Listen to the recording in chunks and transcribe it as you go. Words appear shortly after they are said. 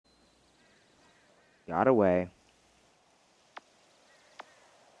Got away.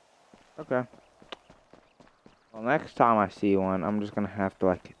 Okay. Well, next time I see one, I'm just gonna have to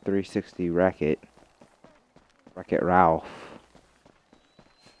like 360 wreck it. Wreck-It Ralph.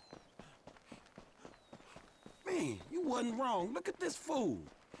 Man, you wasn't wrong. Look at this fool.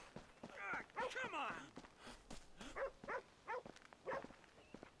 Come on.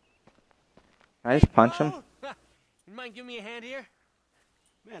 Can I just punch him? You mind giving me a hand here?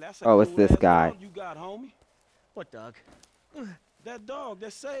 Man, that's a Oh, it's cool this ass guy. dog you got, homie. What dog? That dog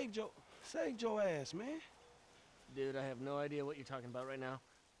that saved your ass, man. Dude, I have no idea what you're talking about right now.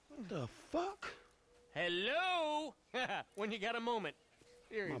 What the fuck? Hello? When you got a moment.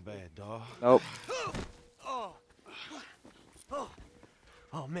 Seriously. My bad, dog. Nope. Oh. Oh.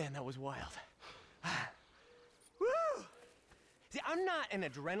 Oh man, that was wild. Woo! See, I'm not an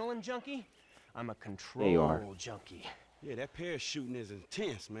adrenaline junkie. I'm a control junkie. Yeah, that parachuting is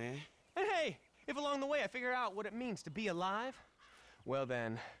intense, man. And hey, if along the way I figure out what it means to be alive, well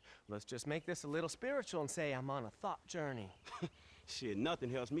then, let's just make this a little spiritual and say I'm on a thought journey. Shit, nothing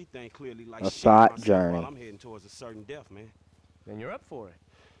helps me think clearly like A shit thought myself journey. while I'm heading towards a certain death, man. Then you're up for it.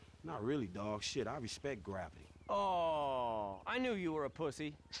 Not really, dog. Shit, I respect gravity. Oh, I knew you were a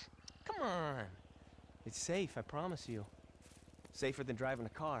pussy. Come on. It's safe, I promise you. Safer than driving a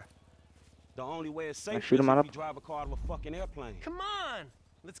car. The only way it's safe shoot is him if out you of- drive a car out of a fucking airplane. Come on,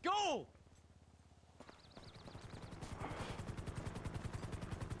 let's go.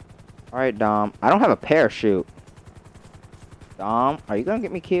 Alright, Dom. I don't have a parachute. Dom, are you gonna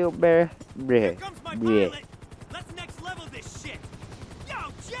get me killed, bear? Here Bruh. comes my Bruh. pilot. Let's next level this shit. Yo,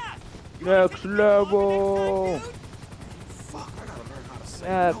 Jeff. Next level. Fuck, I gotta learn how to say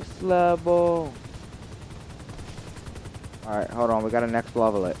no. Next level. Alright, hold on. We gotta next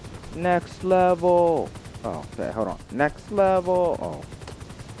level it. Next level. Oh, okay, hold on. Next level. Oh.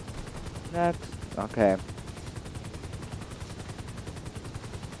 Next. Okay.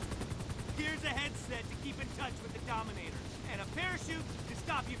 Here's a headset to keep in touch with the Dominator, and a parachute to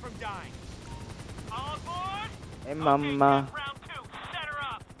stop you from dying. All aboard? Hey, Okay, mama. Jeff, round 2. Set her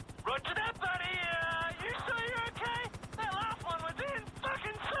up. Roger that, buddy. You sure you're okay? That last one was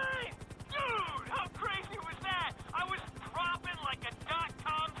fucking insane. Dude, how crazy was that? I was dropping like a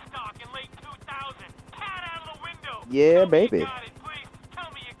 .com stock in late 2000. Cat out of the window. Yeah, Tell me baby. You got it, please.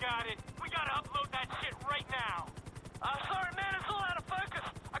 Tell me you got it. We gotta upload that shit right now. Sorry, man. It's a little out of focus.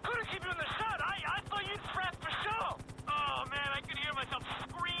 I couldn't keep you in the shot. I thought you'd press for sure. Oh, man. I could hear myself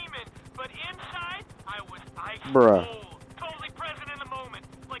screaming. But inside, I was ice Bruh. cold. Totally present in the moment.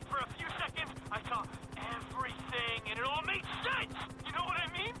 Like, for a few seconds, I saw everything, and it all made sense. You know what I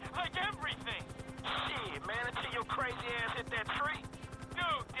mean? Like, everything. Shit, man, until your crazy ass hit that tree.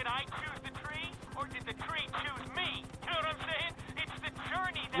 Dude, did I choose the tree, or did the tree choose me? You know what I'm saying? It's the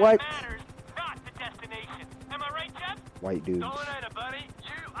journey that What? matters, not the destination. Am I right, Jeff? White dudes. Dominator, buddy.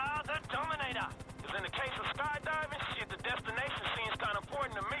 You are the Dominator. Because in the case of skydiving, shit, the destination seems kind of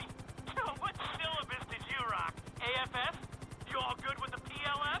important to me. So what syllabus did you rock? AFS? You all good with the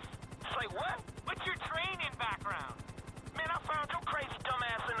PLF? Say what? What's your training background? Man, I found your crazy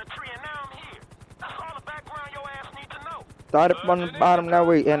dumbass in the tree and now I'm here. That's all the background your ass need to know. Start up on the bottom. Now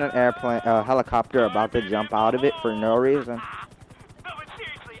we're in an airplane, helicopter about to jump out of it for no reason. No, but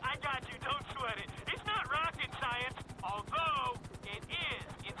seriously, I got you. Don't sweat it. It's not rocket science, although it is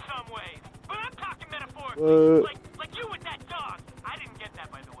in some ways. But I'm talking metaphorically. Like you with that dog. I didn't get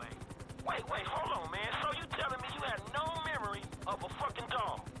that, by the way. Wait, hold on, man. So you telling me you had no memory of a fucking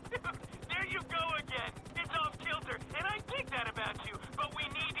dog? There you go again. It's off kilter, and I dig that about you. But we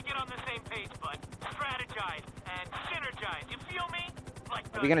need to get on the same page, bud. Strategize and synergize. You feel me? Like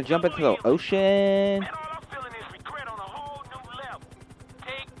Are we gonna jump into the ocean? Man, all I'm feeling is regret on a whole new level.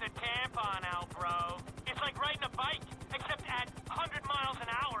 Take the tampon out, bro. It's like riding a bike, except at 100 miles an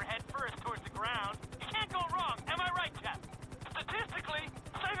hour head first towards the ground. You can't go wrong. Am I right, Jeff? Statistically,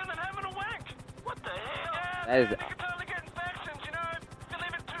 safer than having a wank. What the hell? That is- You can totally get infections, you know. If you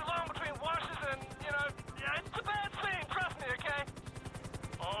leave it too long between washes and, you know, yeah, it's a bad thing. Trust me, okay?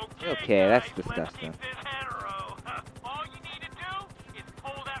 Okay, that's guys, let's disgusting. keep this hetero. All you need to do is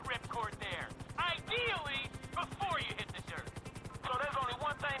pull that ripcord there. Ideally, before you hit the dirt. So there's only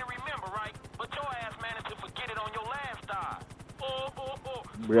one thing to remember, right? But your ass managed to forget it on your last dive. Oh.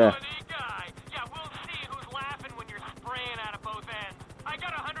 Bruh. Funny guy. Yeah, we'll see who's laughing when you're spraying out of both ends. I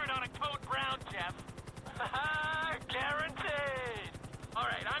got 100 on a code brown, Jeff. Guaranteed. All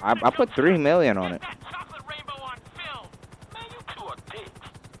right, I put 3 million on it. Get that chocolate rainbow on film. Man, you two are dicks.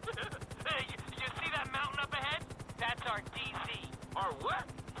 Hey, you see that mountain up ahead? That's our DC. Our what?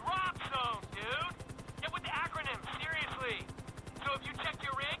 Drop zone, dude. Get with the acronym, seriously. So if you check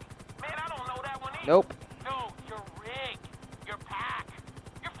your rig, man, I don't know that one Nope. No, your rig. Your pack.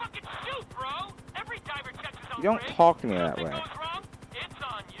 Your fucking suit, bro. Every diver checks his own You don't rig. talk to me If that something way. goes wrong, it's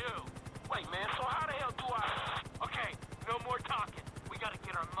on you. Wait, man, so how the hell do I... Okay, no more talking. We gotta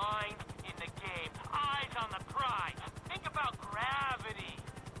get our minds in the game. Eyes on the prize. Think about gravity.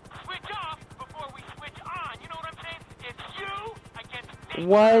 Switch off before we switch on. You know what I'm saying? It's you against nature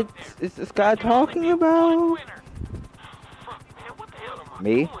What out there. is this guy There can only talking be one about? winner. Fuck, man, what the hell am I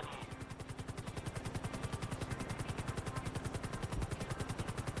Me? doing here?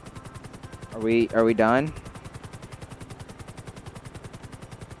 Are we done?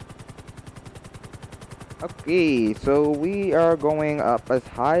 Okay, so we are going up as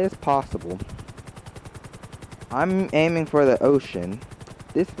high as possible. I'm aiming for the ocean.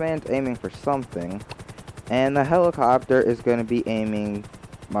 This man's aiming for something. And the helicopter is going to be aiming...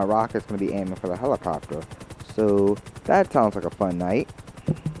 My rocket's going to be aiming for the helicopter. So, that sounds like a fun night.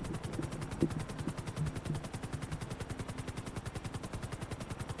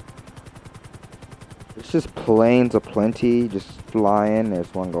 It's just planes aplenty, just flying.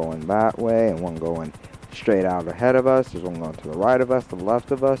 There's one going that way and one going straight out ahead of us. There's one going to the right of us, the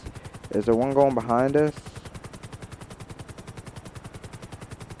left of us. Is there one going behind us?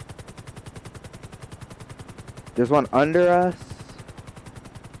 There's one under us.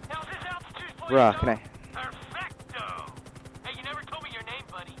 How's this altitude for Bruh, you, can I... Perfecto. Hey, you never told me your name,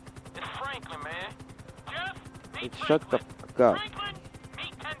 buddy. It's Franklin, man. Jeff, meet Shut the Franklin. fuck up. Franklin,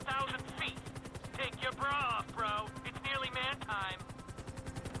 meet 10,000 feet. Take your bra off, bro. It's nearly man time.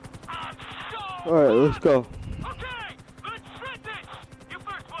 I'm so Alright, let's go. Okay, let's shred this. You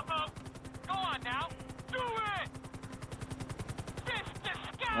first, Wuffo. Go on now. Do it. This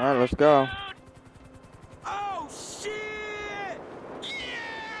disguise, Alright, let's go. dude. Oh, shit!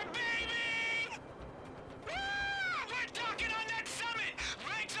 Yeah, baby! Woo! We're talking on that summit!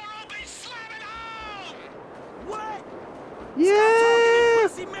 Ranks are open, slamming home! What? Yeah!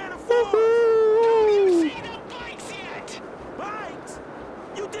 Pussy metaphors! Don't you Woohoo! see no bikes yet? Bikes?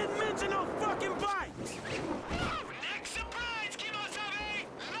 You didn't mention no fucking bikes! Next surprise, Kimo-sabe!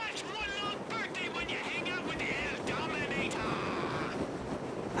 Life's one long birthday when you hang out with the El Dominator!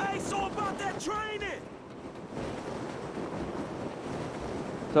 Hey, so about that training?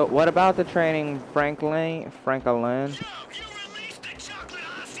 So, what about the training, Franklin? Yo, you released the chocolate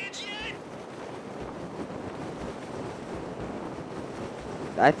hostage yet?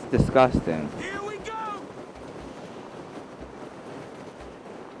 That's disgusting. Here we go!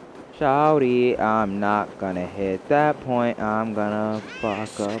 Shawty, I'm not gonna hit that point. I'm gonna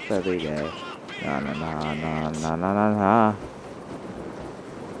fuck up every day. Na na na na na na na na.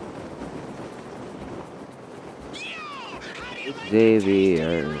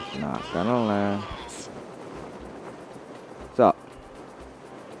 Xavier's not gonna learn. What's up?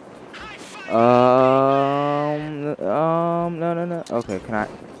 No. Okay, can I?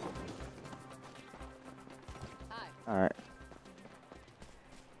 Alright.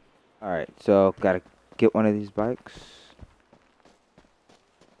 Alright, so gotta get one of these bikes.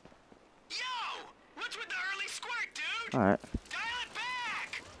 Yo! What's with the early squirt, dude? Alright. Dial it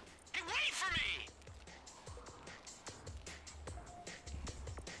back! Hey, wait for me!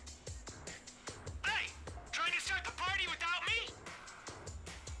 Hey! Trying to start the party without me?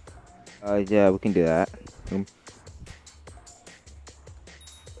 Yeah, we can do that.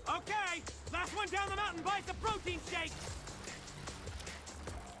 Okay, last one down the mountain buys a protein shake!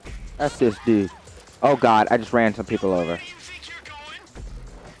 That's this dude. Oh god, I just ran some people over. Where do you think you're going?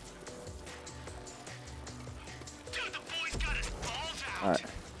 Dude, the boy's got his balls out. Alright.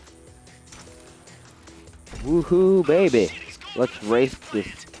 Woohoo, baby. Let's race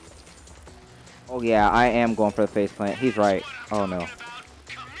this. Oh yeah, I am going for the face plant. He's right. Oh no.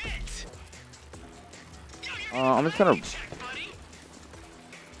 I'm just gonna...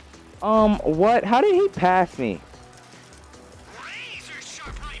 what? How did he pass me?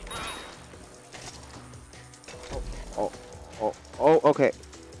 Oh, okay.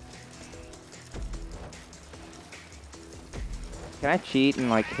 Can I cheat and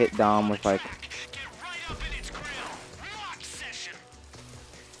like hit Dom with like...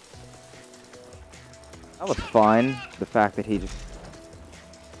 That was fun. The fact that he just...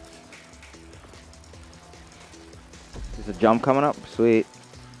 There's a jump coming up? Sweet.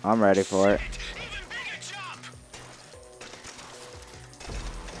 I'm ready for it.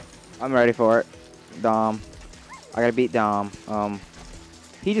 I'm ready for it. Dom. I gotta beat Dom.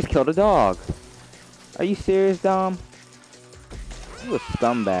 He just killed a dog. Are you serious, Dom? You a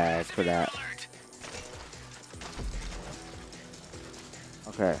scumbag for that.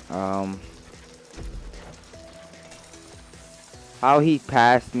 Okay, how he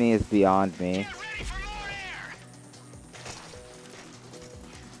passed me is beyond me.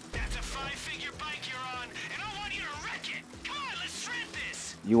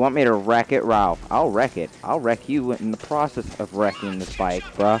 You want me to wreck it, Ralph? I'll wreck it. I'll wreck you in the process of wrecking this bike,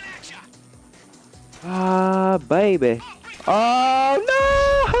 bruh. Ah, baby.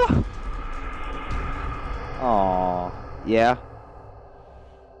 Oh, no! Aw. Yeah.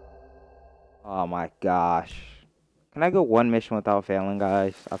 Oh, my gosh. Can I go one mission without failing,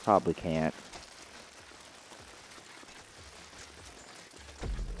 guys? I probably can't.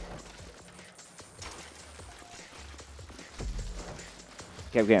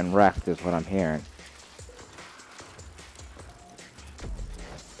 Kept getting wrecked is what I'm hearing.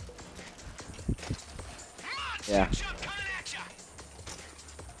 Yeah.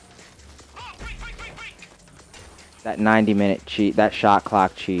 That 90-minute cheese, that shot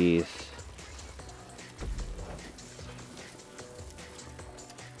clock cheese.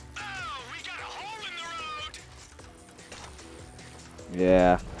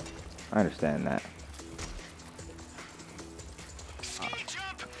 Yeah, I understand that.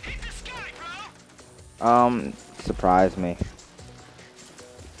 Surprise me.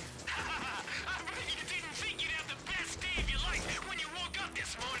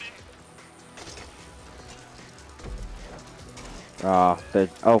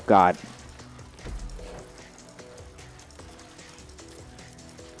 Oh God.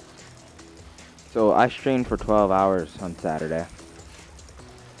 So I streamed for 12 hours on Saturday.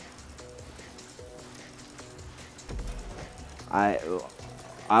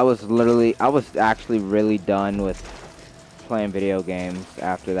 I was actually really done with playing video games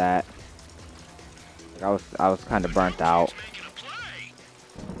after that. Like, I was kind of burnt out.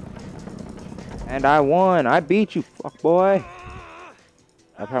 And I won. I beat you, fuck boy.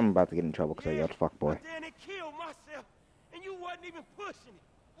 I'm probably about to get in trouble because I yelled fuck boy. Then it killed myself, and you wasn't even pushing it.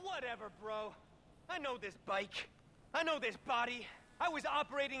 Whatever, bro. I know this bike. I know this body. I was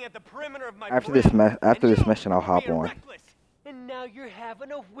operating at the perimeter of my After this mission, I'll hop on. Reckless. And now you're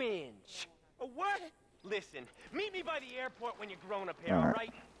having a whinge. A what? Listen, meet me by the airport when you're grown up here, all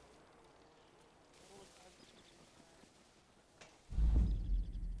right?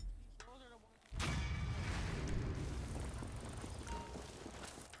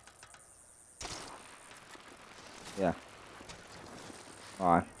 Yeah.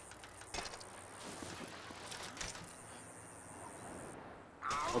 Alright.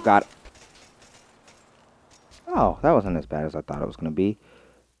 Oh God. Oh, that wasn't as bad as I thought it was gonna be.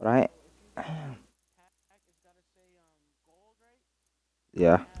 But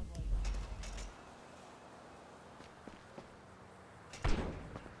yeah.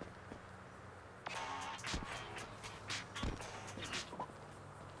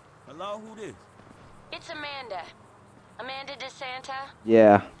 Hello, who this? It's Amanda. Amanda DeSanta.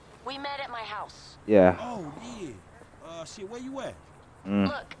 Yeah. We met at my house. Yeah. Oh, yeah. Shit, where you at?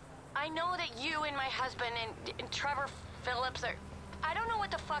 Look, I know that you and my husband and Trevor Phillips are... I don't know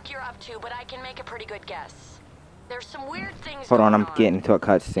what the fuck you're up to, but I can make a pretty good guess. There's some weird things Hold on, going I'm getting into a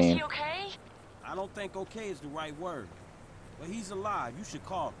cutscene. Is he okay? I don't think okay is the right word. But he's alive. You should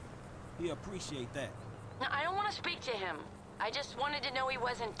call him. He'll appreciate that. No, I don't want to speak to him. I just wanted to know he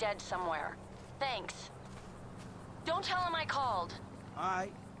wasn't dead somewhere. Thanks. Don't tell him I called.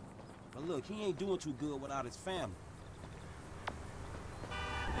 Alright. But look, he ain't doing too good without his family.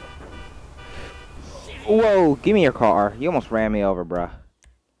 Whoa, give me your car. You almost ran me over, bruh.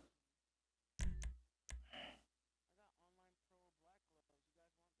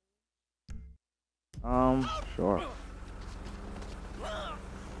 Sure.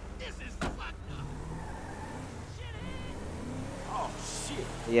 Oh, shit.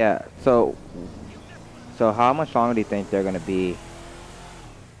 Yeah, so how much longer do you think they're gonna be?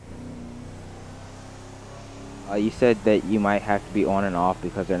 You said that you might have to be on and off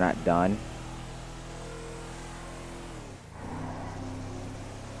because they're not done.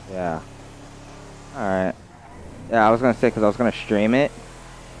 Yeah. Alright. Yeah, I was gonna say because I was gonna stream it,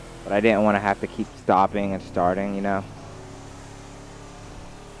 but I didn't want to have to keep stopping and starting, you know?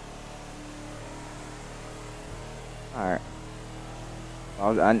 Alright.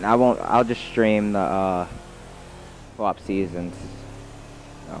 I'll just stream the, co-op seasons.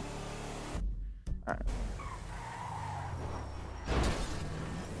 No. Alright.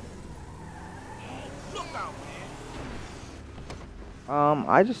 Look out, man.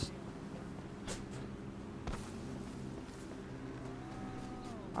 I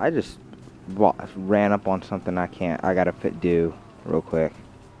just ran up on something I gotta do real quick.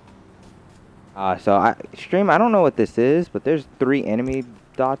 So I don't know what this is, but there's 3 enemy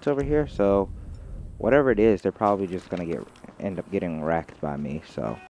dots over here, so whatever it is, they're probably just gonna end up getting wrecked by me, so